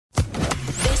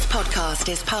podcast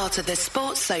is part of the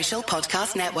Sports Social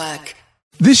Podcast Network.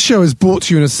 This show is brought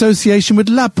to you in association with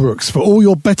Ladbrokes for all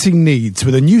your betting needs.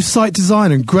 With a new site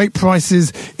design and great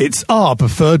prices, it's our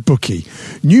preferred bookie.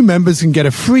 New members can get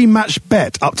a free match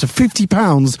bet up to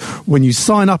 £50 when you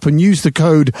sign up and use the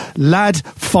code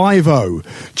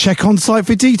LAD50. Check on site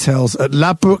for details at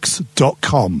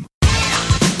ladbrokes.com.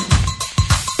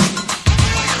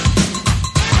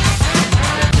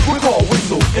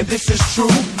 And this is true.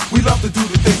 We love to do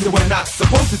the things that we're not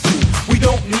supposed to do. We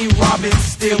don't need robbing,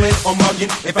 stealing, or mugging.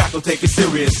 In fact, don't take it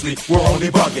seriously. We're only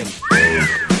bugging.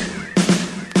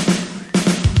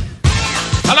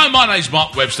 Hello, my name's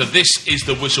Mark Webster. This is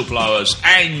The Whistleblowers.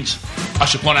 And I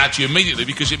should point out to you immediately,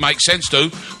 because it makes sense to,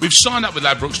 we've signed up with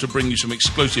Ladbrokes to bring you some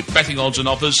exclusive betting odds and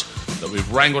offers that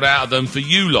we've wrangled out of them for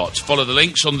you lot. Follow the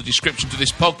links on the description to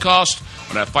this podcast,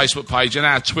 on our Facebook page and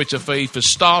our Twitter feed. For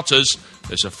starters,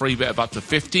 there's a free bet of up to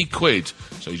 £50.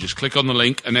 So you just click on the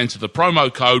link and enter the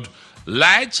promo code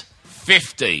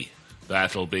LAD50.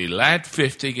 That'll be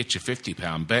LAD50. Get your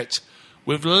 £50 bet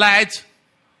with Ladbrokes.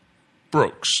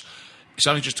 It's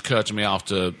only just occurred to me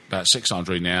after about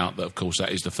 600 now that, of course,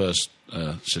 that is the first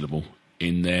syllable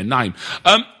in their name.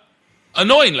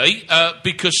 Annoyingly,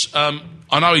 because I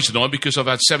know he's annoying because I've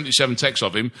had 77 texts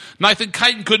of him, Nathan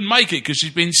Caton couldn't make it because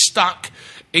he's been stuck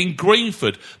in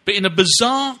Greenford. But in a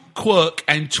bizarre quirk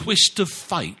and twist of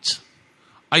fate,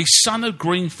 a son of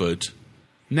Greenford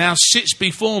now sits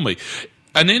before me.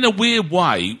 And in a weird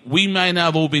way, we may now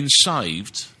have all been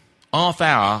saved half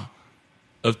hour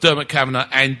of Dermot Kavanagh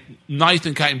and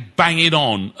Nathan Caton banging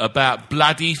on about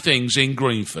bloody things in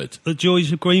Greenford. The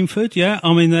joys of Greenford, yeah.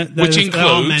 I mean, there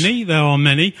are many. There are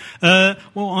many. Well,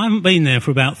 I haven't been there for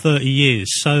about 30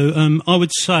 years, so I would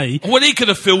say... Well, he could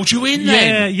have filled you in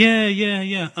then.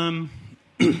 Yeah.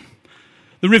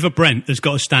 The River Brent has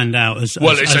got to stand out as...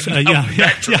 Well,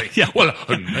 naturally. Well,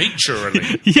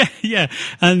 naturally. Yeah.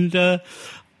 And...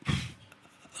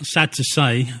 sad to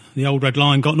say, the Old Red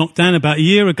Lion got knocked down about a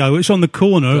year ago. It's on the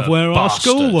corner of where our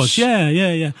school was.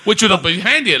 Yeah. Which would have been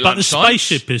handy at lunchtime. But the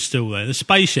spaceship is still there. The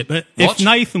spaceship. But if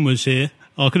Nathan was here,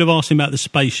 I could have asked him about the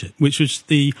spaceship, which was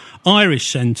the Irish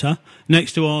Centre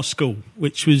next to our school,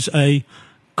 which was a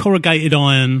corrugated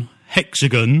iron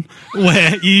hexagon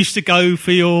where you used to go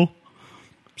for your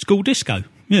school disco.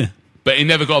 Yeah. But he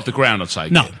never got off the ground, I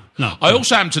take it. No. I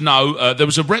also happen to know there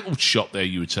was a record shop there,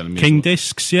 you were telling me. King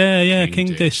Discs, yeah,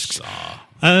 King Discs.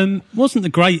 Wasn't the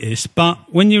greatest, but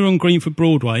when you're on Greenford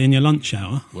Broadway in your lunch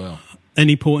hour,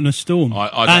 any port in a storm.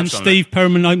 And Steve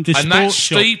Perriman opened his sports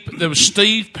shop. There was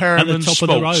Steve Perriman at the top Sports. of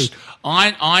the road.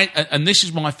 And this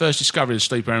is my first discovery of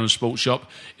Steve Perriman Sports Shop,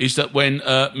 is that when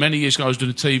many years ago I was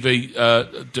doing a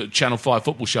TV Channel 5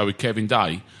 football show with Kevin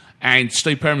Day, and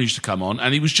Steve Perriman used to come on,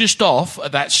 and he was just off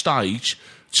at that stage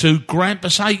to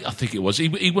Grampus 8, I think it was.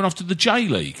 He went off to the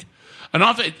J-League. And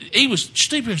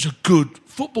Steve Perriman was a good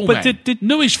football man.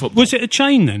 Knew his football. Was it a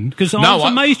chain then? Because I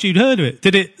was amazed you'd heard of it.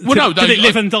 Did it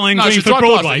live and die in Greenford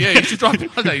Broadway? Yeah, you should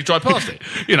drive past it.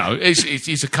 You know,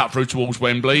 it's a cut through towards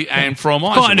Wembley and from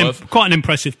Isleworth. Quite an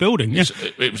impressive building, yeah.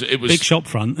 It was big shop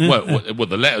front. Yeah. Well,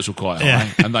 the letters were quite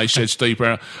high, and they said, Steve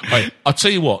Perriman, hey, I'll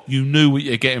tell you what, you knew what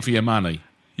you're getting for your money.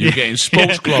 You're getting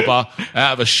sports globber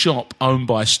out of a shop owned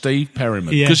by Steve Perriman.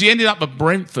 Because he ended up at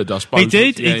Brentford, I suppose.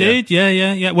 He did,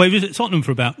 yeah. Well, he was at Tottenham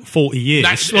for about 40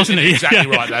 years, wasn't he? Exactly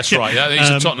right, that's right. Yeah,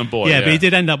 he's a Tottenham boy. Yeah, but he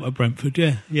did end up at Brentford,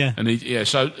 yeah. And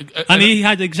he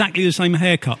had exactly the same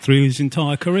haircut through his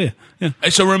entire career. Yeah.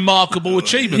 It's a remarkable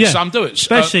achievement. Some do it.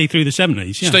 Especially through the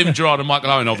 70s. Yeah. Stephen Gerrard and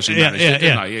Michael Owen obviously managed it,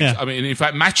 didn't they? I mean, in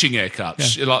fact, matching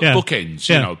haircuts, like bookends,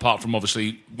 you know, apart from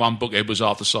obviously one bookend was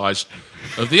half the size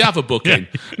of the other bookend.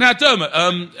 Now,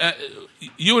 Dermot,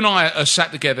 you and I are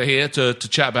sat together here to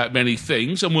chat about many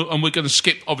things, and we're going to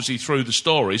skip, obviously, through the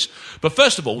stories. But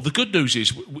first of all, the good news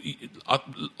is,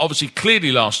 obviously,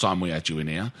 clearly last time we had you in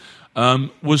here,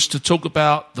 was to talk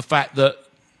about the fact that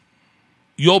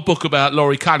your book about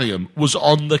Laurie Cunningham was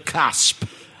on the cusp.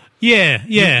 Yeah.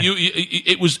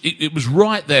 It was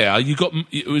right there.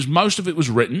 Most of it was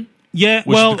written. Yeah,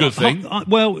 which is a good thing.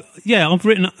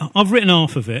 I've written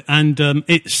half of it, and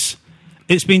it's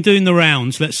been doing the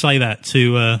rounds. Let's say that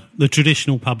to the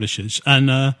traditional publishers,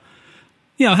 and I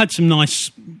had some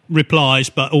nice replies,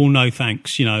 but all no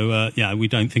thanks. We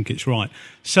don't think it's right.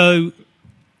 So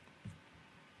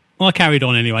I carried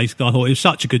on anyway. I thought it was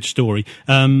such a good story.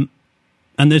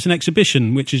 And there's an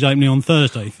exhibition which is opening on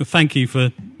Thursday. So thank you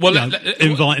for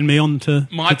inviting me on to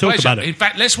talk about it. In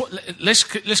fact,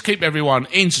 let's keep everyone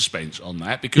in suspense on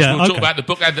that, because we'll talk about the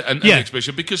book and the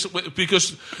exhibition,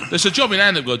 because there's a job in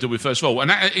hand that we've got to do with first of all,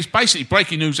 and it's basically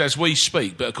breaking news as we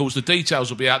speak. But of course, the details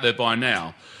will be out there by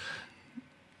now.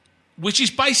 which is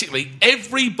basically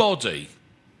everybody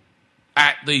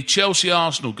at the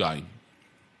Chelsea-Arsenal game,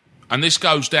 and this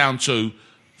goes down to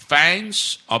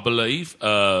fans, I believe,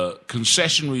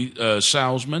 concessionary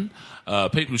salesmen,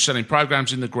 people who are selling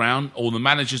programmes in the ground, all the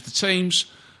managers, the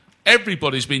teams.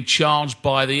 Everybody's been charged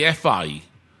by the FA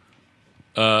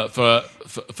for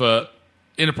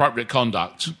inappropriate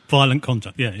conduct. Violent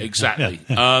conduct, yeah. Exactly.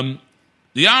 Yeah.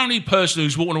 The only person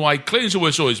who's walking away clean as a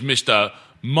whistle is Mr.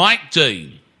 Mike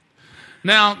Dean.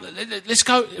 Now, let's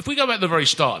go. If we go back to the very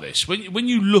start of this, when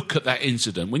you look at that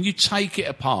incident, when you take it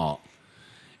apart,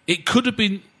 it could have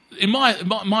been, in my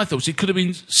thoughts, it could have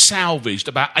been salvaged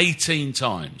about 18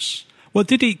 times. Well,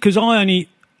 did he? Because I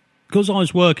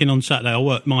was working on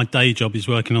Saturday. My day job is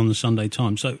working on the Sunday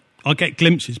Times, so I get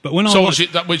glimpses. But when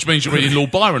which means you're reading Lord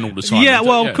Byron all the time. Yeah,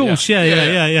 well, of course,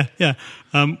 yeah.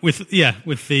 With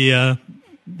the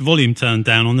volume turned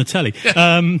down on the telly.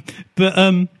 Yeah.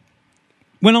 But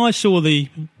when I saw the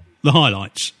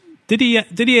highlights, did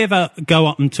he ever go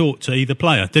up and talk to either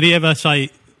player? Did he ever say,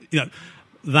 did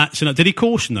he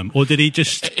caution them, or did he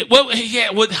just?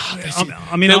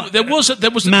 I mean, there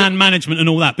was man management and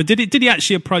all that, but did he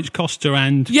actually approach Costa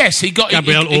and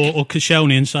Gabriel or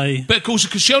Koscielny and say? But of course,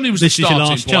 Koscielny was the starting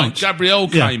point. Chance. Gabriel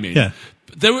came in. Yeah.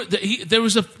 There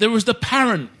was the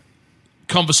parent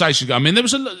conversation going. I mean, there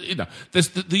was there's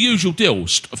the usual deal,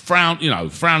 frown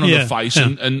on the face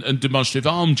and demonstrative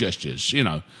arm gestures,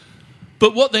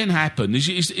 But what then happened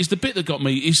is the bit that got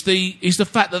me is the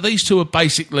fact that these two are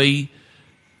basically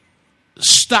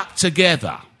stuck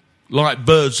together like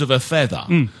birds of a feather,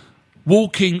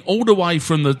 walking all the way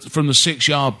from the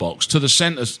 6-yard box to the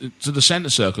centre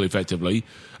circle, effectively,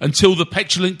 until the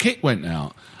petulant kick went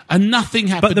out, and nothing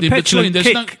happened. But the petulant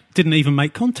kick didn't even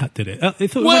make contact, did it? I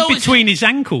thought it went between his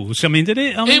ankles. I mean, did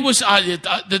it? It was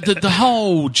the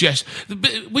whole gest.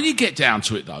 When you get down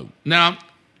to it, though, now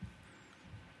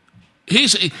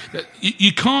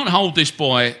you can't hold this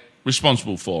boy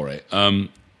responsible for it.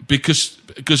 Because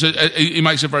he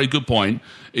makes a very good point,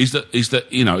 is that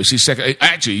it's his second.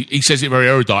 Actually, he says it very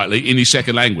eruditely in his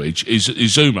second language. Is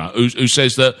Zuma, who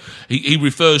says that he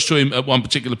refers to him at one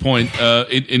particular point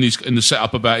in the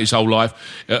setup about his whole life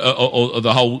or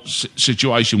the whole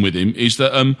situation with him, is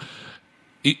that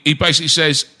he basically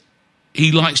says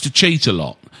he likes to cheat a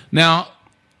lot. Now,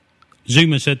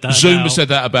 Zuma said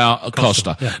that about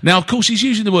Costa. Yeah. Now, of course, he's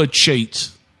using the word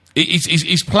cheat.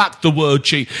 He's plucked the word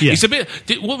cheat. Yeah. It's a bit.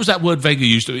 What was that word Wenger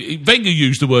used? Wenger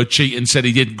used the word cheat and said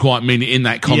he didn't quite mean it in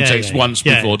that context once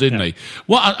before, didn't he?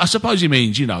 Well, I suppose he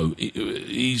means,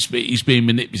 he's being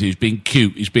manipulative, he's being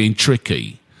cute, he's being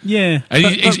tricky. Yeah, and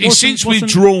he's since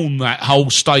withdrawn that whole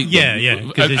statement.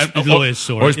 Because his lawyers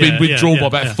saw it. Or it's been withdrawn by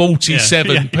about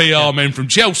 47 PR men from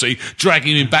Chelsea,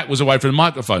 dragging him backwards away from the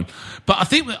microphone. But I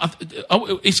think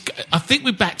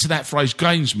we're back to that phrase,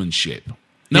 gamesmanship.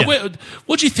 Now,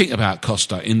 what do you think about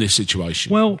Costa in this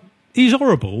situation? Well, he's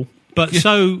horrible, but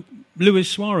so Luis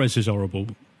Suarez is horrible.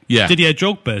 Yeah. Didier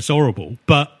Drogba is horrible,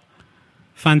 but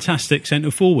fantastic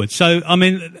centre forward. So, I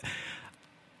mean,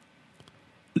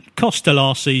 Costa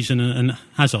last season and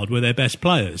Hazard were their best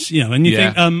players, and you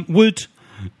think, would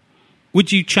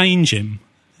you change him,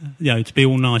 to be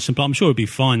all nice and I'm sure he'll be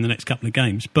fine the next couple of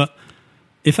games, but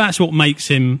if that's what makes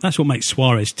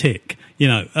Suarez tick,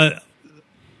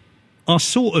 I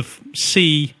sort of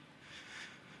see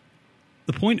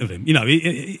the point of him.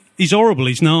 He's horrible,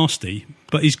 he's nasty,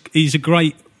 but he's a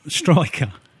great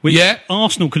striker, which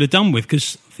Arsenal could have done with,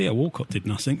 because Theo Walcott did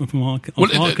nothing.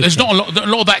 There's not a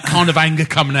lot of that kind of anger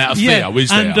coming out of Theo, is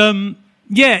there? And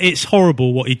it's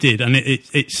horrible what he did, and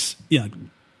it's I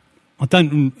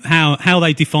don't know how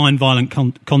they define violent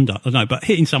conduct. I don't know, but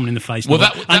hitting someone in the face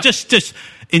and just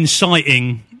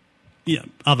inciting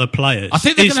other players. I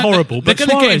think is horrible. They're going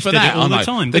to get him for that all the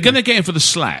time. They're going to get him for the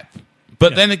slap.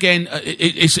 But then again,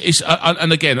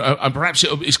 and perhaps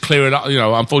it's clearing up.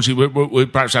 Unfortunately, we're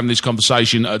perhaps having this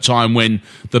conversation at a time when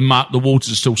the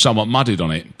waters are still somewhat muddied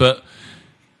on it. But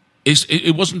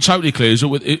it wasn't totally clear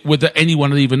whether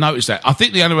anyone had even noticed that. I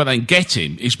think the only way they can get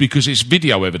him is because it's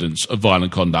video evidence of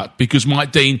violent conduct, because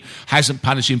Mike Dean hasn't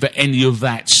punished him for any of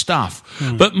that stuff.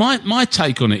 But my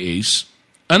take on it is,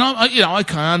 and I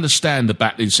can understand the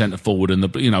battling centre forward and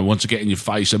wants to get in your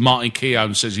face. And Martin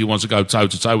Keown says he wants to go toe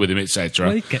to toe with him, etc.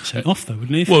 Well, he'd get sent off though,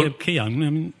 wouldn't he?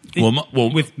 Keown,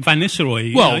 with Van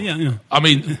Nistelrooy. I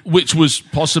mean, which was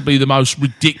possibly the most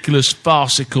ridiculous,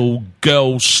 farcical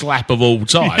girl slap of all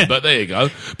time. But there you go.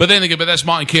 But then again, that's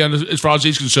Martin Keown, as far as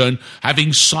he's concerned,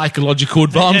 having psychological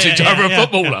advantage over a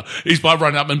footballer. He's by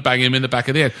running up and banging him in the back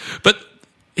of the head. But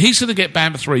he's going to get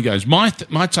banned for 3 games. My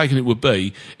take on it would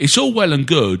be, it's all well and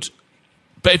good,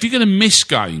 but if you're going to miss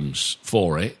games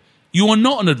for it, you are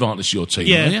not an advantage to your team,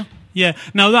 are you? Yeah.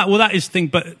 No, that is the thing.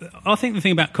 But I think the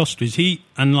thing about Costa is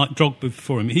and like Drogba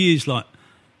before him, he is like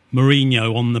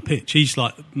Mourinho on the pitch. He's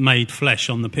like made flesh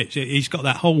on the pitch. He's got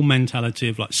that whole mentality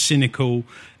of like cynical,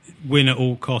 win at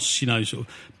all costs, sort of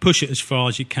push it as far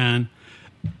as you can,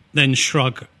 then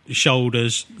shrug your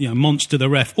shoulders, monster the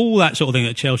ref, all that sort of thing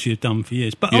that Chelsea have done for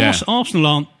years. But Arsenal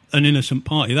aren't an innocent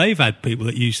party. They've had people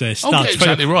that use their studs. Okay,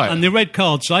 exactly right. And the red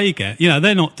cards they get,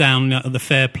 they're not down at the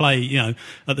fair play,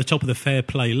 at the top of the fair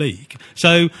play league.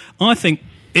 So I think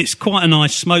it's quite a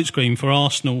nice smokescreen for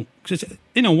Arsenal, because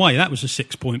in a way that was a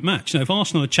 6-point match. If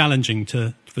Arsenal are challenging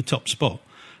for top spot,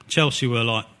 Chelsea were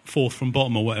like fourth from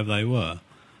bottom or whatever they were,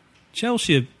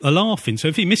 Chelsea are laughing. So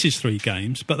if he misses 3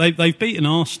 games, but they've beaten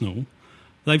Arsenal,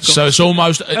 they've got. So it's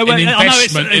almost an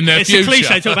investment in their future. It's a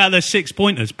cliche to talk about their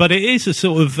 6-pointers, but it is a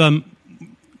sort of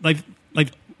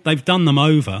they've done them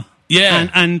over. Yeah,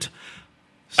 and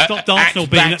stopped Arsenal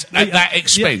being at that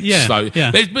expense.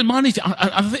 There's been money.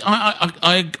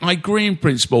 I agree in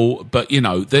principle, but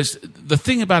there's the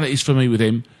thing about it is for me with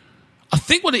him. I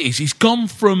think what it is, he's gone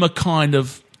from a kind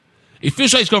of. It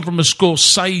feels like he's gone from a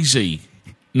Scorsese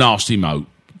nasty moat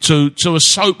to a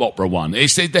soap opera one.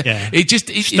 There's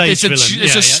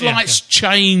a slight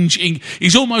change.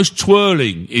 He's almost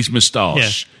twirling his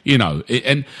moustache,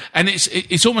 and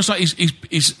it's almost like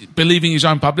he's believing his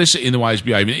own publicity in the way he's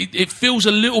behaving. It feels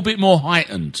a little bit more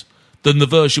heightened than the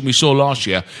version we saw last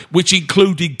year, which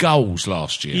included goals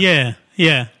last year.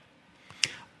 Yeah.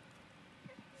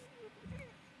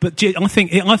 But I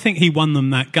think he won them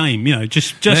that game,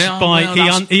 just by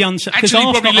because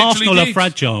Arsenal are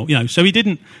fragile, so he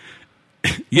didn't.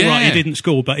 Yeah, right, he didn't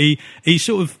score, but he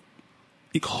sort of.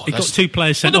 He got 2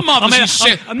 players sent off.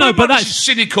 That's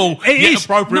cynical, yet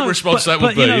appropriate response that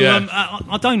would be.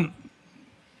 I don't.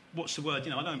 What's the word?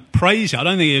 I don't praise it. I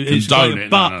don't think it's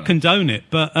condone it.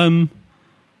 But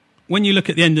when you look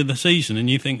at the end of the season and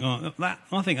you think,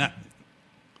 I think that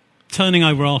turning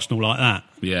over Arsenal like that,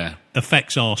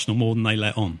 affects Arsenal more than they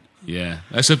let on. Yeah,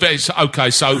 that's okay.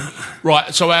 So,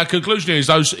 right. So our conclusion is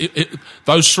those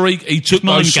 3. He took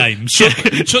mind games.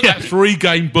 He took that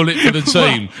 3-game bullet for the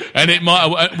team, and it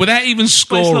might without even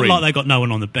scoring. It's not like they got no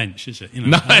one on the bench, is it?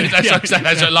 No,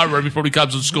 that's at low room. He probably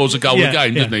comes and scores a goal a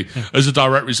game, doesn't he? Yeah. As a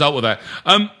direct result of that.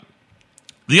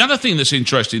 The other thing that's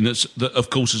interesting that of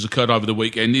course has occurred over the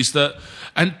weekend is that,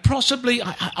 and possibly,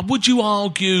 would you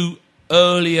argue,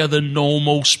 earlier than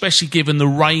normal, especially given the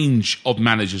range of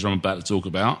managers I'm about to talk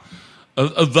about,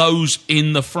 of those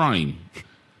in the frame.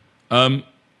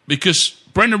 Because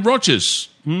Brendan Rodgers'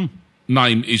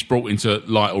 name is brought into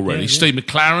light already. Steve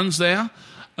McLaren's there.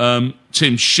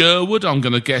 Tim Sherwood, I'm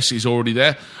going to guess, is already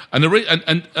there. And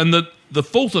the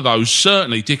fourth of those,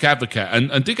 certainly Dick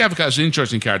Advocaat. And Dick Advocaat is an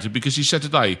interesting character because he said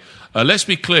today, let's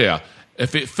be clear,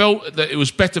 if it felt that it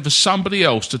was better for somebody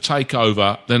else to take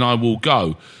over, then I will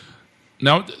go.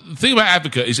 Now, the thing about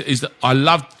Advocaat is that I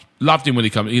loved him when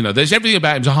he came. There's everything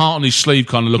about him. He's a heart on his sleeve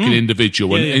kind of looking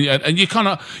individual, and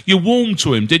you warmed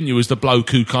to him, didn't you, as the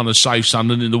bloke who kind of saved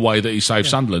Sunderland in the way that he saved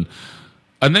Sunderland.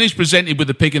 And then he's presented with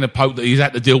the pig in a poke that he's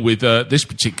had to deal with this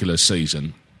particular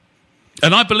season.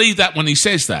 And I believe that when he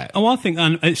says that. Oh, I think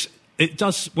it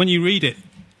does. When you read it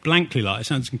blankly, like it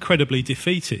sounds incredibly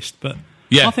defeatist. But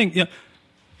I think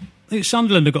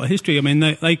Sunderland have got a history. I mean,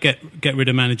 they get rid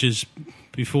of managers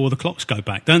before the clocks go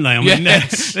back, don't they? I mean,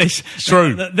 it's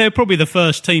true. They're probably the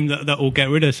first team that will get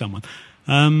rid of someone.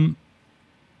 And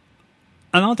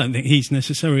I don't think he's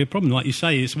necessarily a problem. Like you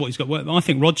say, it's what he's got. I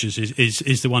think Rodgers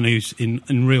is the one who's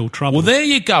in real trouble. Well, there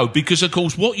you go. Because, of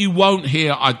course, what you won't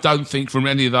hear, I don't think, from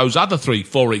any of those other 3,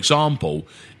 for example,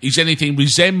 is anything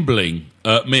resembling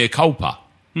mea culpa.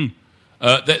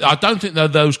 I don't think they're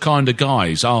those kind of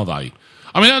guys, are they?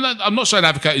 I mean, I'm not saying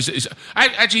Advocaat is...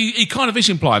 Actually, he kind of is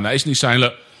implying that, isn't he? Saying,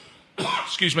 look...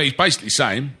 excuse me, he's basically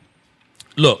saying,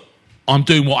 look, I'm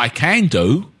doing what I can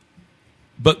do,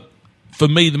 but for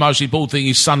me, the most important thing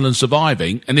is Sunderland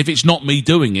surviving, and if it's not me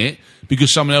doing it,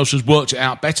 because someone else has worked it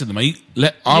out better than me,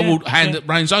 I will hand the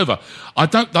reins over.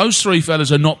 Those 3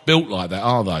 fellas are not built like that,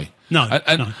 are they? No.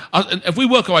 And if we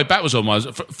work our way backwards on one,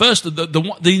 first,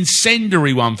 the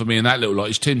incendiary one for me in that little lot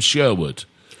is Tim Sherwood.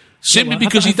 Simply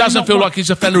because he doesn't feel like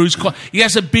he's a fella who's quite... He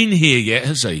hasn't been here yet,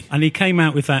 has he? And he came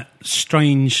out with that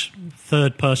strange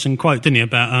third-person quote, didn't he,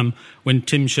 about when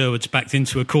Tim Sherwood's backed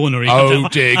into a corner.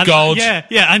 Dear God. Yeah,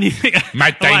 and you think...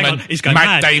 Matt Damon. He's going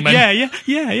mad. Damon.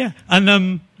 Yeah. And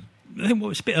I think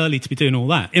it's a bit early to be doing all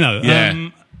that, Yeah.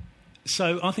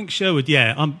 So I think Sherwood,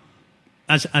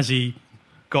 as he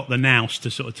got the nous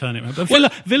to sort of turn it around. But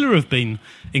Villa have been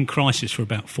in crisis for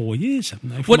about 4 years, haven't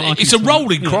they? Well, it's a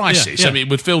rolling crisis. Yeah. I mean, it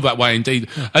would feel that way indeed.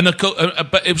 Yeah.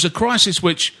 But it was a crisis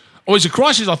it was a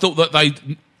crisis I thought that they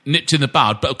nipped in the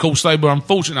bud, but of course they were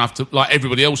unfortunate enough to, like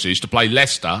everybody else is, to play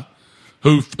Leicester,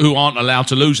 who aren't allowed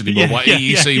to lose anymore by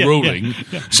EEC ruling.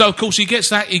 Yeah. So of course he gets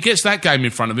that game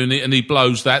in front of him and he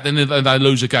blows that. Then they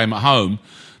lose a game at home.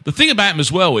 The thing about him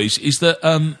as well is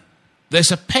that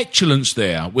there's a petulance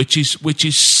there, which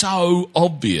is so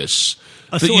obvious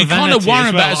that you kind of worry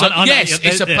about.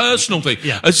 It's a personal thing.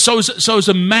 Yeah. So as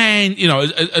a man, you know,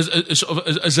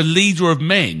 as a leader of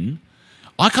men,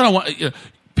 I kind of want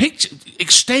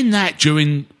extend that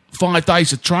during 5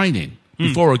 days of training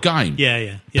before a game.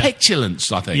 Yeah.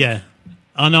 Petulance, I think. Yeah,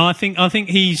 I know. I think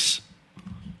he's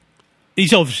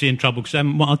obviously in trouble because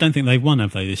I don't think they've won,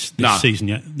 have they, this season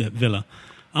yet, at Villa.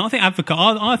 And I think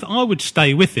Advocaat, I would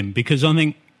stay with him because I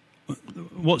think,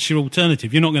 what's your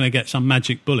alternative? You're not going to get some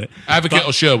magic bullet. Advocaat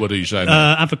or Sherwood, are you saying?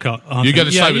 Advocaat. You're going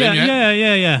to stay with him, yeah?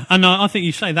 Yeah. And I think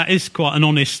you say that is quite an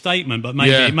honest statement, but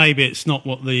maybe it's not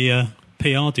what the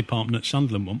PR department at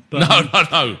Sunderland want. But,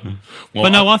 no. Well, but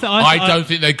no, I don't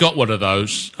think they got one of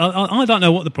those. I don't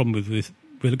know what the problem with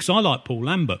because I like Paul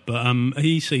Lambert, but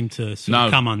he seemed to sort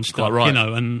of come unstuck, quite right. you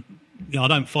know, and I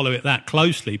don't follow it that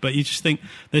closely, but you just think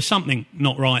there's something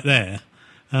not right there.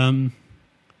 I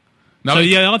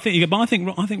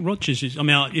think Rodgers is. I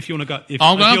mean, if you want to go,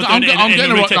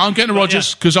 I'm getting to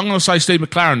Rodgers because I'm going to say Steve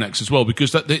McLaren next as well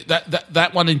because that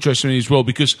one interests me as well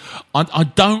because I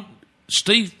don't.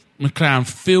 Steve McLaren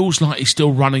feels like he's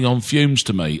still running on fumes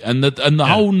to me, and the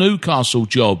whole Newcastle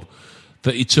job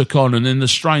that he took on, and in the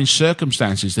strange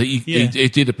circumstances that he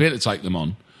did appear to take them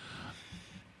on.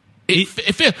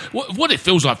 What it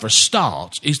feels like for a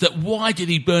start is that why did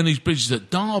he burn his bridges at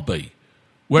Derby,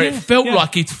 where it felt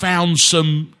like he'd found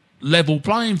some level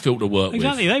playing field to work with?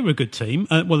 Exactly, they were a good team.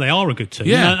 Well, they are a good team.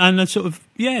 Yeah. And sort of,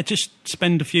 just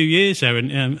spend a few years there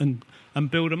and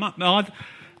build them up.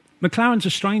 McLaren's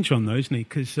a strange one, though, isn't he?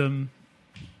 Because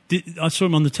I saw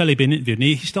him on the telly being interviewed, and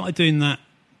he started doing that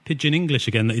pidgin English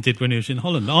again that he did when he was in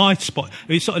Holland.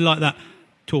 He started like that.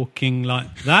 Talking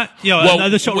like that, we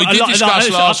did discuss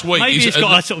last week. Maybe he's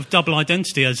got a sort of double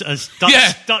identity as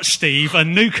Dutch Steve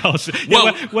and Newcastle.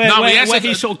 Where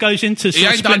he sort of goes into. He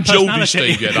ain't done Geordie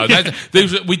Steve yet.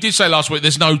 No. We did say last week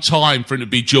there's no time for him to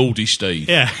be Geordie Steve.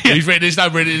 Yeah. There's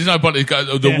nobody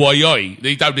the way.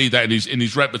 He don't need that in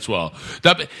his repertoire.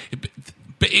 But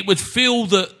it would feel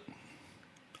that.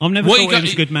 I've never thought he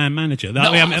was a good man manager. In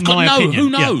my opinion. Who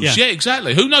knows? Yeah,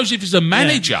 exactly. Who knows if he's a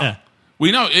manager? Yeah.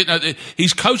 We know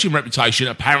his coaching reputation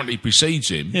apparently precedes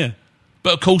him. Yeah,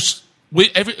 but of course,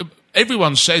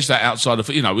 everyone says that outside of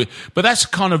but that's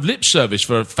kind of lip service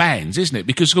for fans, isn't it?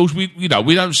 Because of course we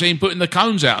don't see him putting the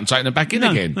cones out and taking them back in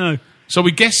again. No. So we're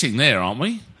guessing there, aren't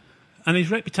we? And his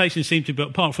reputation seemed to be,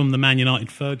 apart from the Man United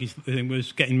Fergie thing,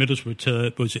 was getting Middlesbrough to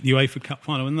the UEFA Cup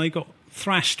final and they got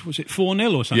thrashed. Was it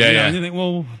 4-0 or something? Yeah. And you think,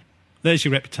 well, there's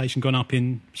your reputation gone up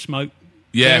in smoke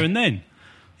there and then.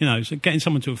 So getting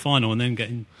someone to a final and then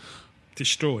getting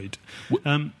destroyed.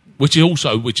 Which is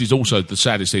also the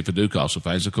saddest thing for Newcastle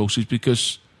fans, of course, is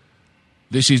because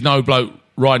this is no bloke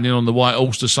riding in on the white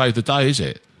horse to save the day, is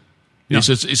it? No.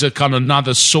 It's a kind of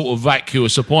another sort of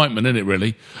vacuous appointment, isn't it,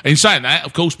 really? In saying that,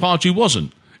 of course, Pardew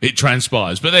wasn't. It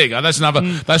transpires. But there you go. That's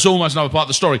almost another part of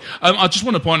the story. I just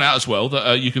want to point out as well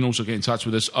that you can also get in touch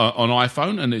with us on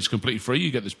iPhone, and it's completely free. You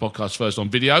get this podcast first on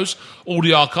videos, all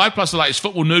the archive, plus the latest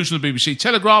football news from the BBC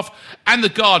Telegraph and The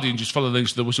Guardian. Just follow the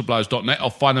links to the whistleblowers.net.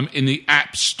 I'll find them in the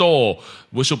App Store,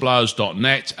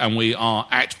 whistleblowers.net, and we are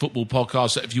at Football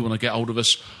Podcast if you want to get hold of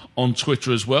us on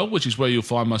Twitter as well, which is where you'll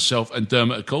find myself and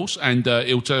Dermot, of course, and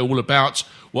he'll tell you all about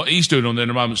what he's doing on there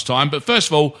in a moment's time. But first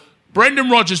of all, Brendan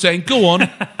Rodgers then, go on.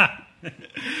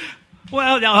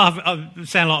 Well, I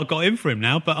sound like I've got in for him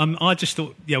now, but I just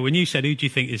thought, when you said who do you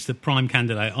think is the prime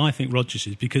candidate, I think Rodgers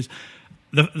is, because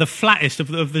the flattest of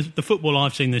the football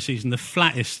I've seen this season, the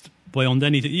flattest beyond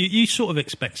anything. You sort of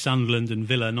expect Sunderland and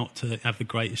Villa not to have the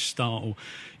greatest start or,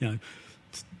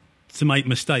 to make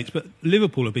mistakes, but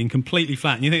Liverpool have been completely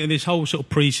flat. And you think of this whole sort of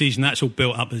pre-season, that's all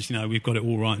built up as, we've got it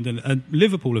all right. And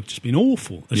Liverpool have just been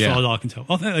awful, as far as I can tell.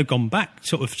 I think they've gone back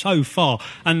sort of so far.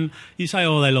 And you say,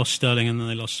 they lost Sterling and then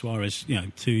they lost Suarez,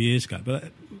 2 years ago.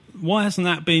 But why hasn't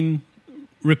that been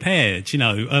repaired?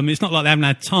 It's not like they haven't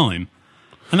had time.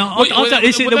 And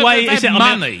is it the way? Is it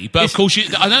money? But of course,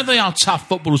 I know they are tough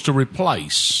footballers to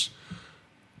replace,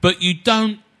 but you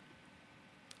don't.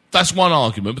 That's one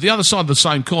argument. But the other side of the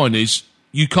same coin is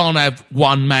you can't have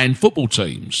one-man football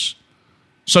teams.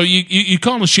 So you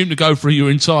can't assume to go through your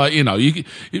entire,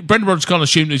 Brendan Rodgers can't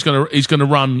assume that he's going to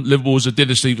run Liverpool as a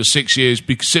dynasty for 6 years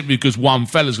simply because one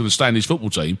fella's going to stay in his football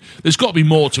team. There's got to be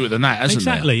more to it than that, hasn't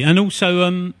there? Exactly, and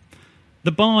also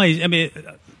the buys. I mean,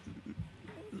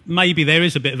 maybe there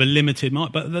is a bit of a limited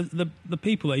market, but the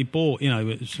people that he bought,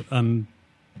 was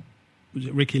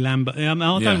it Ricky Lambert? I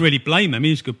don't really blame him.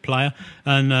 He's a good player,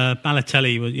 and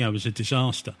Balotelli was a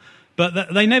disaster.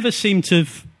 But they never seemed to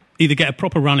have either get a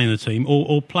proper run in the team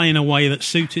or play in a way that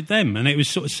suited them, and it was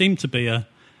sort of seemed to be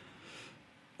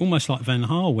almost like Van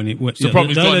Gaal when it was. The problem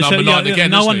he's got number 9 again.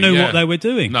 No one knew what they were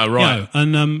doing. No, right.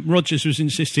 And Rodgers was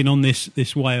insisting on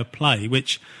this way of play,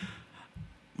 which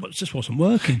just wasn't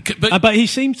working. But he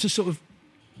seems to sort of.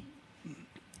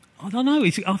 I don't know.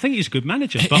 I think he's a good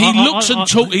manager. But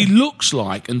he looks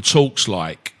like and talks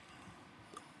like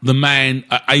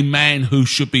a man who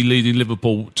should be leading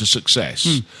Liverpool to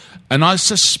success. And I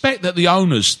suspect that the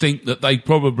owners think that they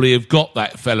probably have got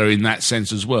that fella in that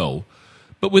sense as well.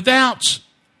 But without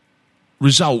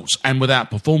results and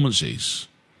without performances,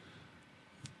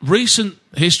 recent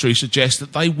history suggests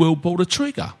that they will pull the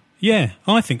trigger. Yeah,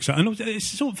 I think so. And it's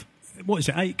sort of,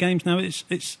 8 games now?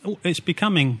 It's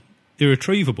becoming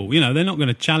irretrievable. They're not going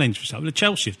to challenge for something.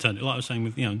 Chelsea have turned it, like I was saying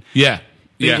with,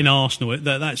 beating Arsenal.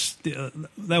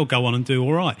 They'll go on and do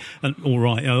all right. And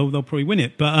they'll probably win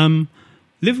it. But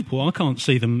Liverpool, I can't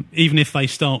see them, even if they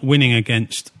start winning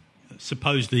against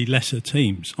supposedly lesser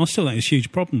teams. I still think there's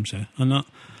huge problems there. And they'll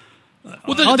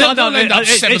end up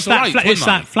 7th or 8th, it's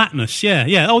that flatness,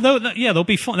 yeah. Oh, they'll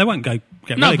be fine. They won't get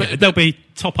relegated. They'll be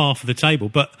top half of the table.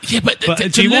 But do you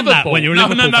want that when you're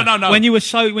Liverpool? No.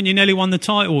 When you nearly won the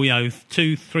title,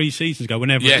 2-3 seasons ago,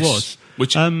 whenever it was.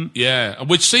 Which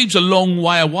seems a long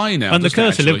way away now. And the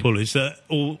curse of Liverpool is that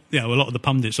a lot of the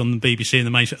pundits on the BBC and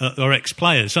the main are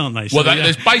ex-players, aren't they? So,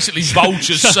 there's basically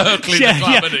vultures circling the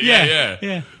club, isn't it?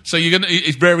 Yeah. So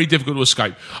it's very difficult to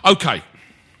escape. Okay.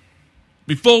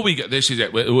 Before we get this, is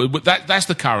it? That's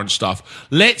the current stuff.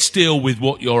 Let's deal with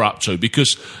what you're up to,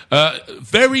 because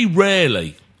very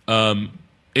rarely,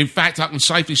 in fact, I can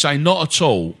safely say not at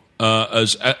all,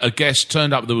 as a guest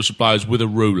turned up with the players with a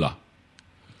ruler.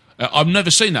 I've never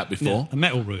seen that before. A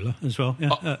metal ruler as well.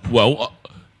 Yeah.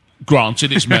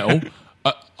 Granted, it's metal.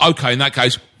 Okay, in that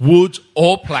case, wood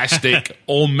or plastic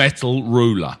or metal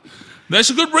ruler. There's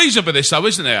a good reason for this, though,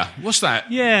 isn't there? What's that?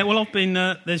 Yeah, well, I've been...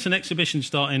 there's an exhibition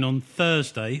starting on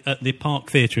Thursday at the Park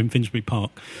Theatre in Finsbury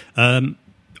Park,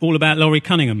 all about Laurie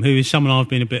Cunningham, who is someone I've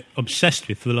been a bit obsessed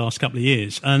with for the last couple of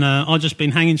years. And I've just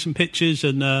been hanging some pictures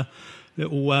and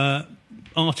little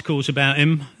articles about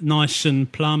him, nice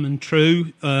and plumb and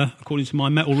true, according to my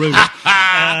metal ruler.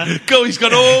 God, he's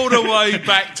gone all the way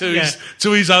back to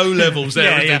his O levels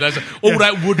there. All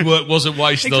that woodwork wasn't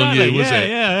wasted on you, was it?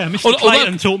 Yeah. Mr.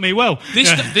 Clayton taught me well.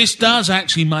 This does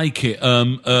actually make it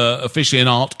officially an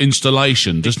art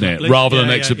installation, doesn't it? Rather than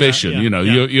an exhibition.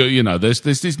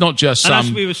 This is not just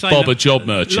some bobber job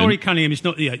merchant. Laurie Cunningham is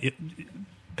not.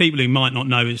 People who might not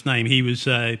know his name, he was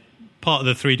part of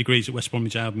the 3 Degrees at West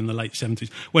Bromwich Albion in the late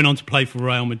 70s. Went on to play for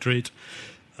Real Madrid.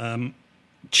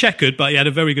 Checkered, but he had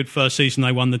a very good first season.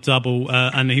 They won the double,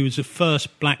 and he was the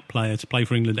first black player to play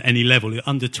for England at any level,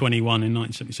 under 21 in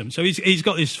 1977. So he's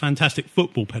got this fantastic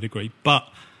football pedigree. But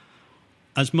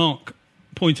as Mark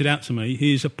pointed out to me,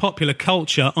 he's a popular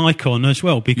culture icon as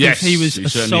well, because he was a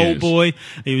soul boy.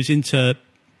 He was into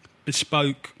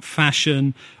bespoke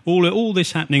fashion. All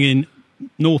this happening in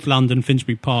North London,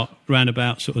 Finsbury Park, around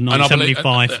about sort of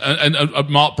 1975. And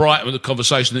Mark Bright, the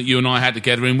conversation that you and I had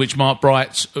together, in which Mark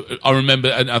Bright, I remember,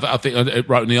 and I think I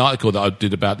wrote in the article that I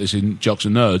did about this in Jocks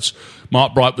and Nerds,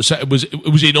 Mark Bright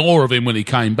was in awe of him when he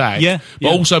came back.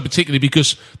 But also particularly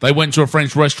because they went to a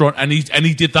French restaurant and he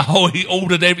did did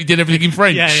everything in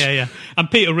French. Yeah.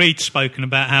 And Peter Reid's spoken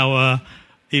about how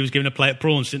he was given a plate of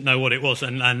prawns, didn't know what it was,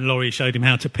 and Laurie showed him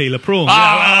how to peel a prawn.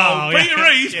 Peter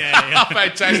Reid!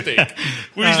 Fantastic.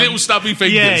 With his little stubby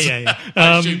fingers.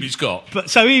 I assume he's got. But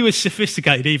so he was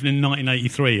sophisticated even in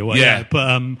 1983 or whatever,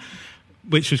 but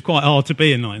which was quite hard to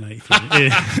be in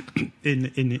 1983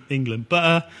 in England.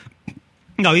 But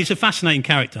no, he's a fascinating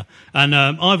character, and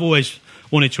I've always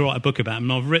wanted to write a book about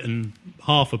him, and I've written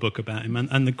half a book about him.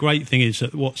 And the great thing is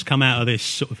that what's come out of this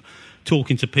sort of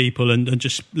talking to people and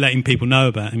just letting people know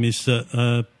about him is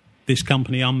that this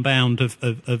company, Unbound, have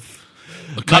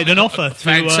made an offer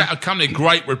to a company of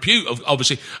great repute,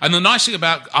 obviously. And the nice thing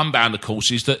about Unbound, of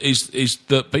course, is that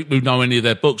people who know any of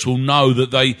their books will know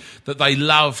that they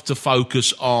love to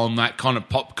focus on that kind of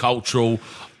pop cultural,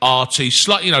 arty,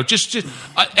 just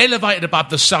elevated above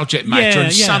the subject matter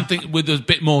and something with a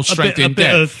bit more strength in depth.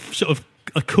 A bit of sort of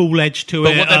a cool edge to it.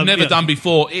 But what they've never done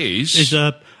before is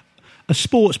a a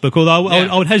sports book, although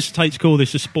I would hesitate to call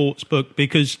this a sports book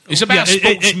because it's about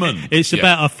sportsmen. It's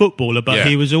about a footballer, but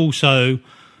he was also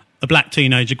a black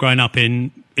teenager growing up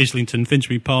in Islington,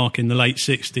 Finsbury Park in the late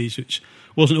 60s, which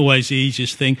wasn't always the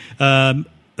easiest thing.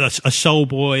 A soul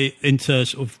boy into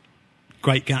sort of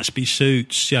Great Gatsby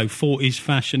suits, 40s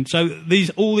fashion. So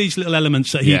all these little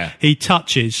elements that he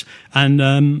touches,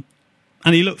 and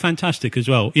he looked fantastic as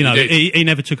well. He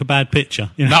never took a bad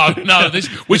picture. No.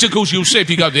 Which of course you'll see if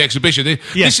you go to the exhibition.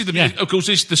 Of course,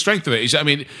 this is the strength of it. I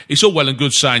mean, it's all well and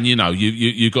good saying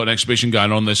you've got an exhibition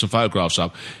going on. There's some photographs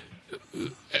up.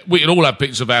 We can all have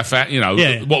pictures of our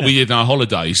what we did on our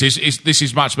holidays. This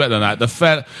is much better than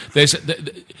that.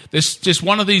 There's just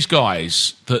one of these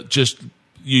guys that just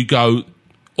you go,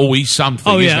 he's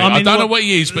something. I don't know what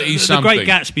he is, but he's something. The Great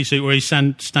Gatsby suit where he's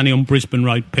standing on Brisbane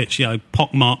Road pitch,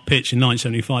 pockmarked pitch in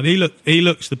 1975. He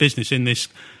looks the business in this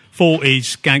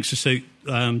 40s gangster suit,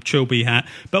 trilby hat.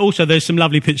 But also there's some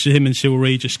lovely pictures of him and Cyril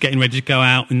Reid just getting ready to go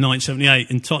out in 1978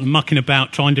 in Tottenham, mucking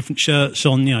about, trying different shirts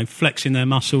on, flexing their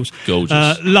muscles.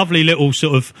 Gorgeous. Lovely little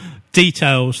sort of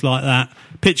details like that.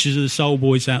 Pictures of the Soul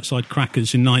Boys outside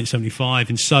Crackers in 1975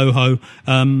 in Soho.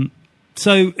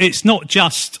 So it's not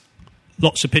just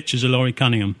lots of pictures of Laurie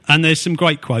Cunningham. And there's some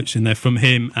great quotes in there from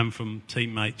him and from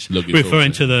teammates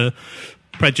referring to the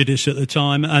prejudice at the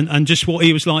time and just what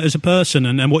he was like as a person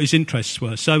and what his interests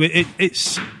were. So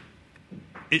it's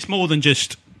more than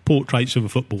just portraits of a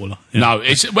footballer. No,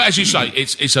 it's, as you say,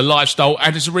 it's a lifestyle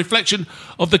and it's a reflection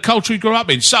of the culture he grew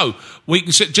up in. So we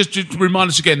can just to remind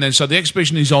us again then. So the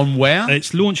exhibition is on where?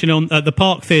 It's launching on at the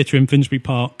Park Theatre in Finsbury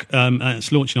Park.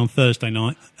 It's launching on Thursday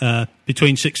night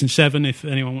between 6 and 7 if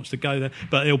anyone wants to go there.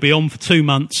 But it'll be on for 2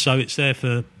 months, so it's there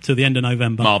till the end of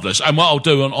November. Marvellous. And what I'll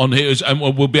do on here is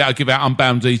we'll be able to give out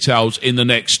Unbound details in the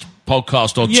next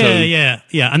podcast or two.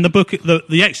 Yeah. And the book,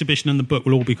 the exhibition and the book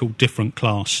will all be called Different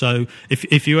Class. So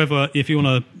if you want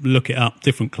to look it up,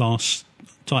 Different Class,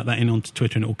 type that in onto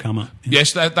Twitter and it will come up.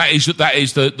 Yes, that is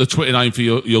the Twitter name for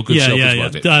your good self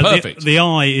as well. Perfect. The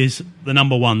I is the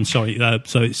number one. Sorry,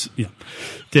 so it's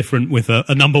different with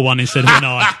a number one instead of an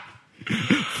I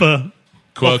for.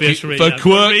 Quirky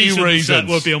reasons. That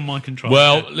will be on my control.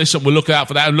 Well, listen, we'll look out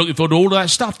for that and looking forward to all of that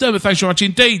stuff. Dermot, thanks very much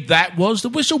indeed. That was the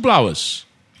Whistleblowers.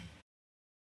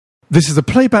 This is a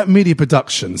Playback Media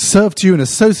production served to you in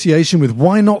association with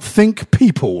Why Not Think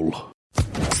People.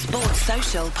 Sports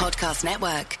Social Podcast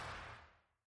Network.